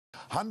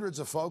Hundreds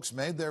of folks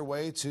made their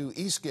way to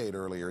Eastgate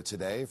earlier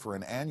today for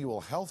an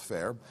annual health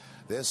fair.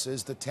 This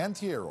is the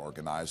 10th year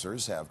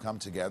organizers have come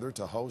together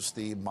to host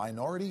the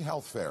Minority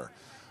Health Fair.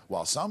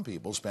 While some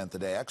people spent the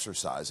day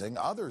exercising,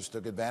 others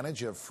took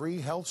advantage of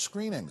free health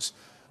screenings.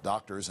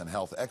 Doctors and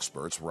health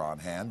experts were on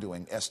hand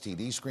doing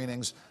STD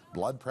screenings,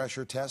 blood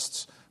pressure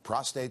tests,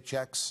 prostate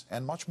checks,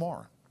 and much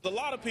more. A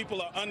lot of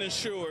people are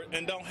uninsured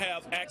and don't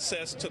have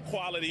access to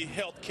quality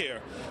health care.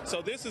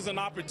 So this is an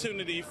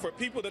opportunity for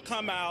people to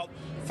come out,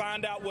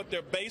 find out what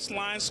their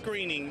baseline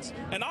screenings,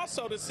 and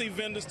also to see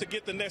vendors to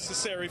get the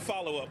necessary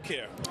follow-up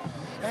care.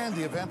 And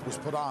the event was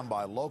put on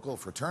by local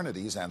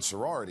fraternities and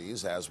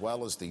sororities, as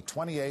well as the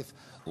 28th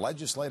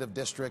Legislative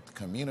District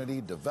Community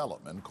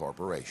Development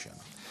Corporation.